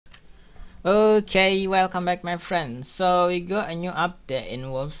Okay, welcome back, my friends. So we got a new update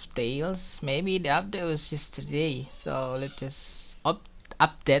in Wolf Tales. Maybe the update was yesterday. So let's just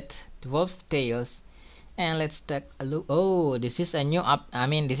update the Wolf Tales and let's take a look. Oh, this is a new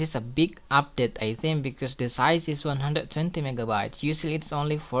this is a big update, I think, because the size is 120 megabytes. Usually it's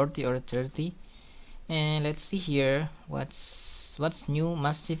only 40 or 30. And let's see here. What's new?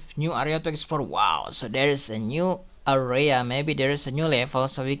 Massive new area to explore. Wow! So there is a new area. Maybe there is a new level,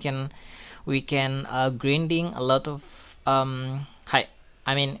 so we can grinding a lot of high.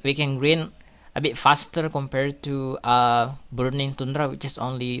 We can grind a bit faster compared to burning tundra, which is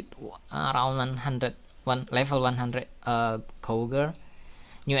only around 100 level 100 Koger.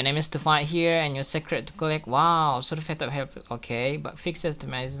 New enemies to fight here and new secret to collect. Wow, survey to help. Okay, but fixes to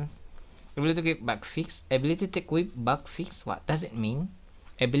measure. Ability to equip bug fix. Ability to equip bug fix. What does it mean?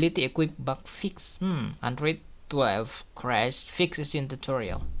 Ability equip bug fix. Android 12 crash fixes in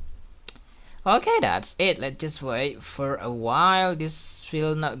tutorial. Okay, that's it. Let's just wait for a while. This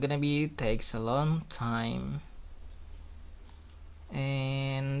will not gonna be takes a long time.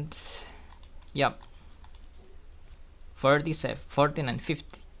 And yep, 47, 49,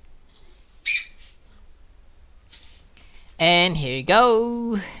 50. And here you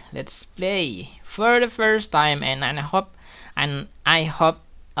go. Let's play for the first time, and I hope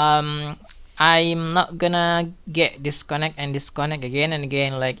I'm not gonna get disconnect again and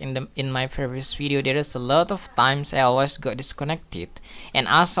again like in my previous video. There is a lot of times I always got disconnected, and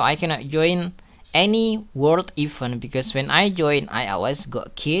also I cannot join any world event because when I join I always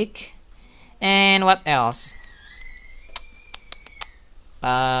got kicked. And what else?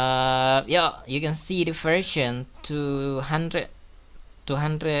 Yeah, you can see the version 200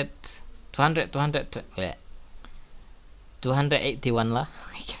 200 200 281 lah.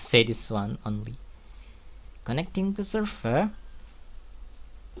 I can say this one only. Connecting to server.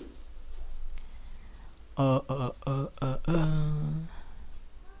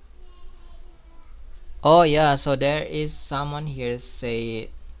 Oh yeah, so there is someone here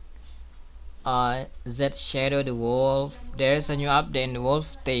say Z Shadow the Wolf. There's a new update in the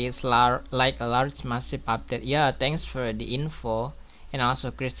Wolf Tales like a large massive update. Yeah, thanks for the info. And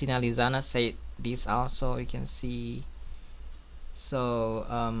also Christina Lizana said this also, you can see. So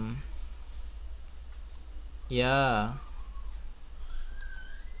yeah,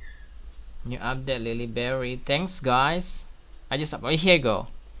 new update Lilyberry. Thanks guys. Here you go.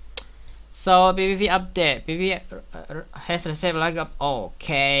 So PvP update. PvP has received like up.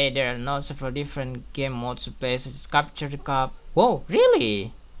 Okay, there are notes for different game modes to play, such as capture the cup. Whoa,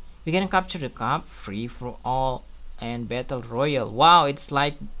 really? We can capture the cup, free for all, and battle royale. Wow, it's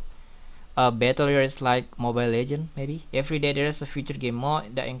like battle royale is like Mobile Legend maybe. Every day there is a feature game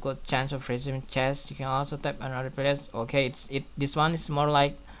mode that includes chance of receiving chests. You can also tap on other players. Okay, this one is more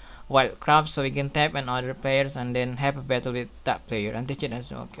like Wildcraft, so we can tap on other players and then have a battle with that player and teach it.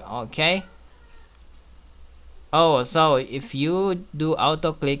 Okay. Oh, so if you do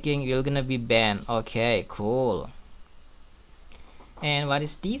auto clicking, you're gonna be banned. Okay, cool. And what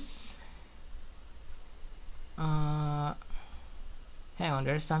is this? Hang on,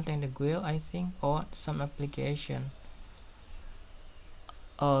 there's something in the wheel, I think. Oh, some application.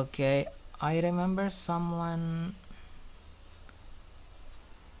 Okay, I remember someone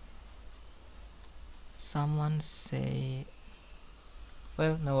say,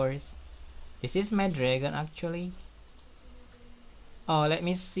 well, no worries. This is my dragon actually. Oh, let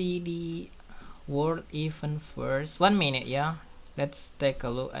me see the world event first. 1 minute, yeah. Let's take a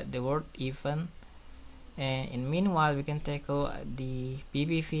look at the world event. And in meanwhile, we can take a look at the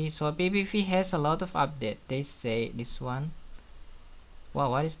PvP. So PvP has a lot of update. They say this one. Wow,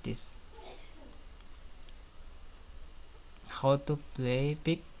 what is this? How to play?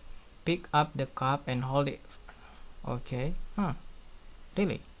 Pick up the cup and hold it. Okay.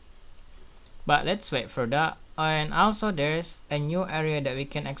 Really? But let's wait for that. And also there's a new area that we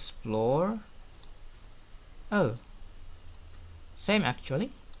can explore. Oh, same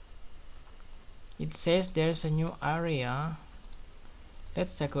actually. It says there's a new area.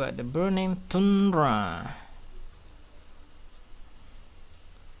 Let's take a look at the burning tundra.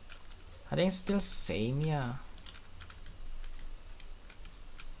 I think still same, yeah.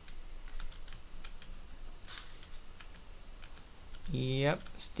 Yep,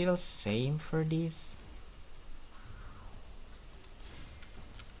 still same for this.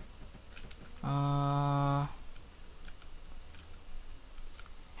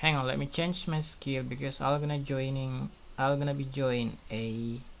 Hang on, let me change my skill because I'm gonna be join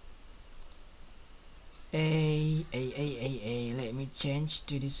let me change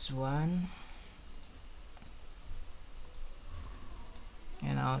to this one.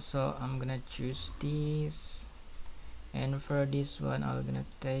 And also I'm gonna choose this, and for this one I'm gonna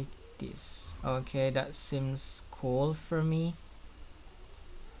take this. Okay, that seems cool for me,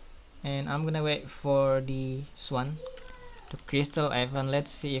 and I'm gonna wait for this one, the crystal event.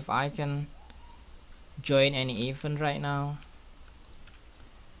 Let's see if I can join any event right now,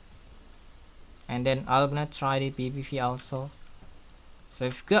 and then I'm gonna try the PvP also. So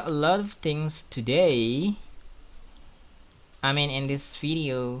I've got a lot of things today, I mean in this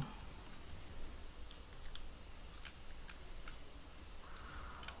video.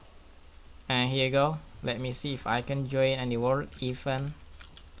 And here you go. Let me see if I can join any world event.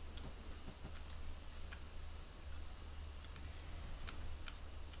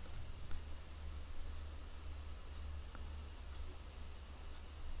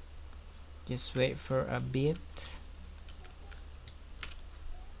 Just wait for a bit.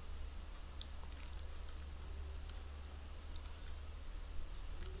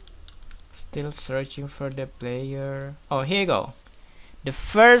 Still searching for the player. Oh, here you go. The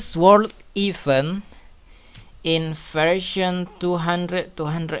first world event in version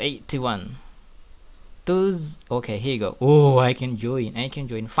 281. Okay, here you go. Oh, I can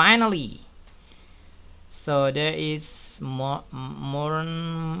join. Finally. So there is Mormans,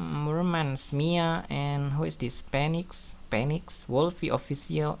 Mia, and who is this? Panix, Wolfie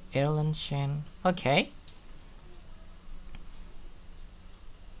official, Erlen Shen. Okay.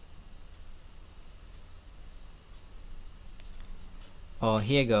 Oh,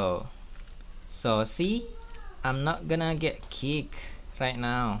 here you go. So see, I'm not gonna get kicked right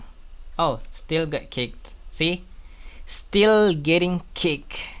now. Oh, still get kicked. See, still getting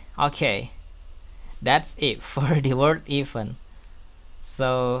kicked. Okay, that's it for the world event.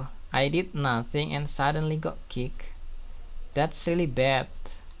 So I did nothing and suddenly got kicked. That's really bad.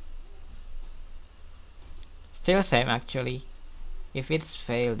 Still same actually. If it's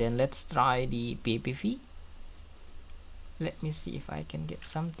failed, then let's try the PPV. Let me see if I can get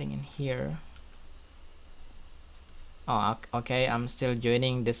something in here. Oh, okay, I'm still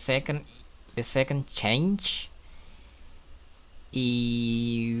joining the second change.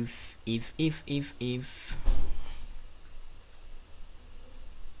 If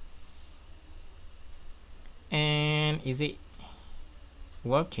and is it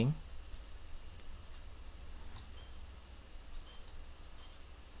working?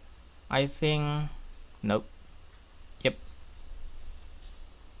 I think nope. Yep,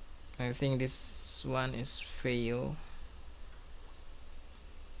 I think this one is fail.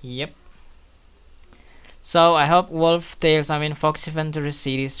 Yep. So I hope Wolf Tales, I mean Fox event to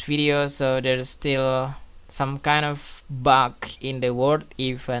see this video. So there's still some kind of bug in the world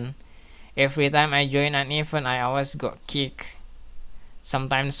event. Every time I join an event, I always got kicked.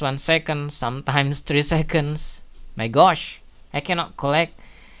 Sometimes 1 second, sometimes 3 seconds. My gosh, I cannot collect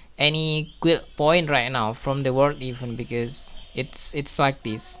any guild point right now from the world event because it's like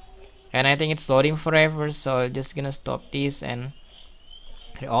this, and I think it's loading forever. So I'm just gonna stop this and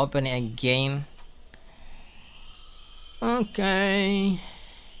reopen it again. Okay.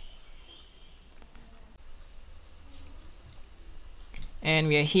 And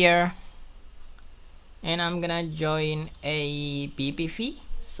we are here, and I'm gonna join a PPV.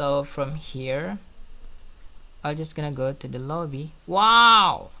 So from here I'm just gonna go to the lobby.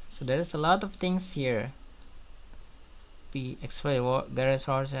 Wow, so there's a lot of things here. Explore garage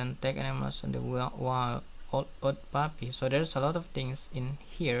horse and take animals on the wild old puppy. So there's a lot of things in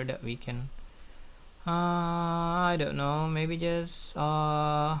here that we can I don't know, maybe just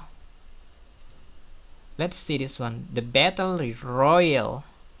let's see this one, the battle royal.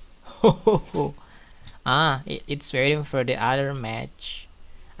 It's waiting for the other match,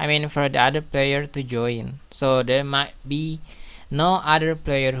 I mean for the other player to join. So there might be no other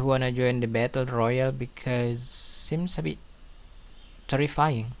player who wanna join the battle royal because seems a bit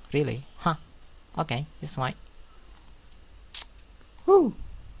terrifying, really. Okay, this might. Woo.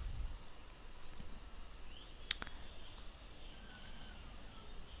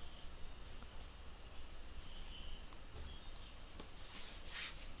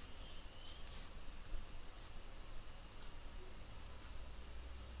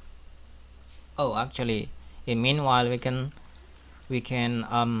 Oh, actually, in meanwhile we can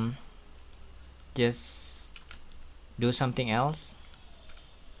just do something else.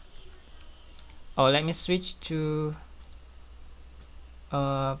 Oh, let me switch to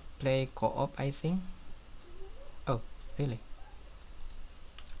play co-op, I think. Oh, really?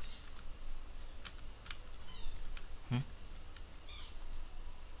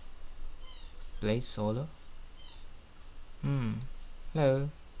 Play solo. Hello.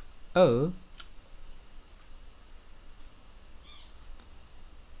 Oh,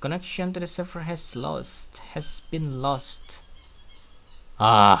 connection to the server has been lost.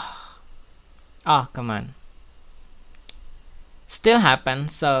 Come on. Still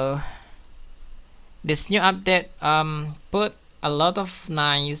happens. So this new update put a lot of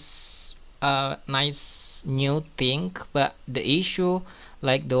nice new thing, but the issue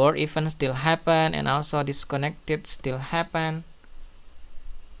like the war event still happen, and also disconnected still happen.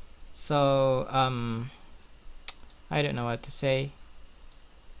 So I don't know what to say.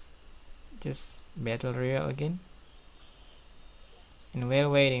 Just battle royale again. And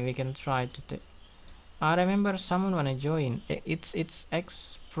while waiting, we can try to I remember someone wanna join. It's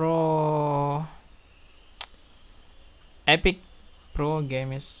X Pro Epic Pro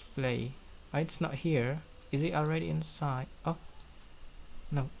Games Play. Oh, it's not here. Is it already inside? Oh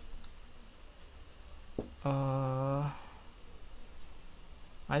no.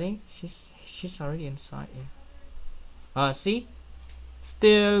 I think she's already inside here. See?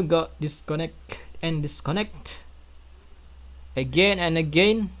 Still got disconnect and disconnect again and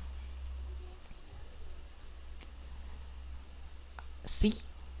again. See?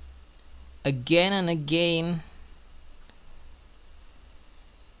 Again and again.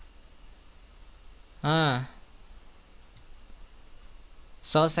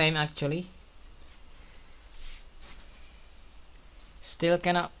 So same actually. Still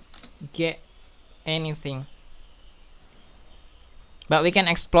cannot get anything. But we can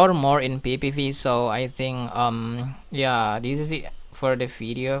explore more in PPV, so I think yeah, this is it for the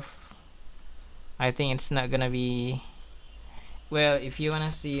video. I think it's not gonna be well. If you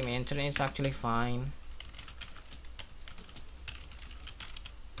wanna see, my internet is actually fine.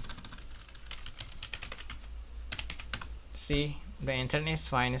 See, the internet is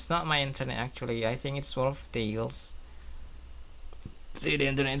fine. It's not my internet actually. I think it's Wolf Tales. See, the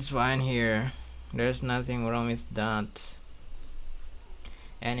internet is fine here. There's nothing wrong with that.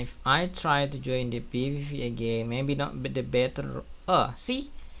 And if I try to join the PVP again, maybe not the better. See,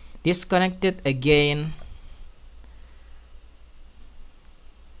 disconnected again.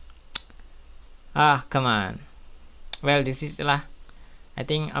 Come on. Well, this is lah. I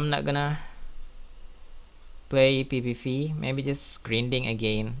think I'm not gonna play PVP. Maybe just grinding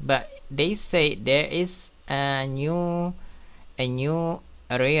again. But they say there is a new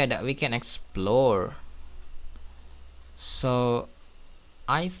area that we can explore. So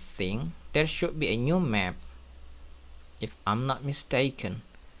I think there should be a new map, if I'm not mistaken.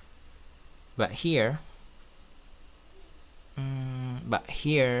 But here,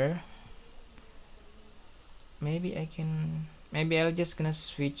 maybe I can. Maybe I'll just gonna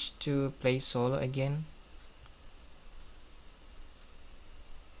switch to play solo again.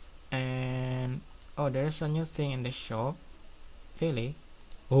 And oh, there's a new thing in the shop. Really?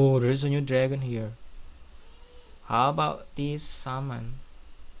 Oh, there's a new dragon here. How about this summon?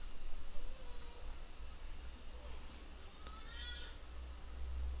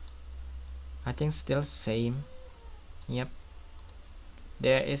 I think still same. Yep.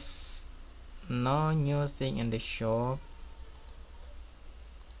 There is no new thing in the shop.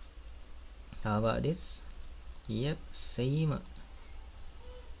 How about this? Yep, same.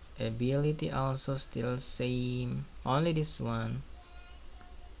 Ability also still same. Only this one.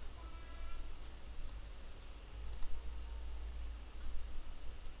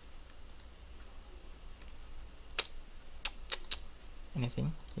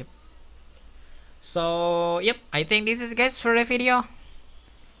 Anything? Yep. So yep, I think this is guys for the video.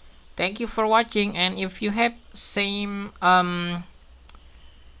 Thank you for watching, and if you have same I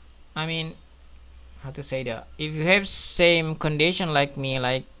mean, how to say that, if you have same condition like me,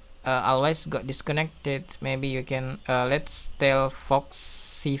 like always got disconnected, maybe you can let's tell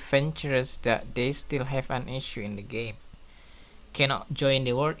Foxy Venturers that they still have an issue in the game, cannot join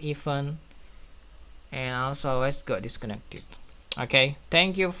the world event, and also always got disconnected. Okay,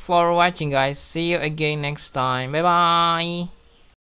 thank you for watching guys. See you again next time. Bye bye.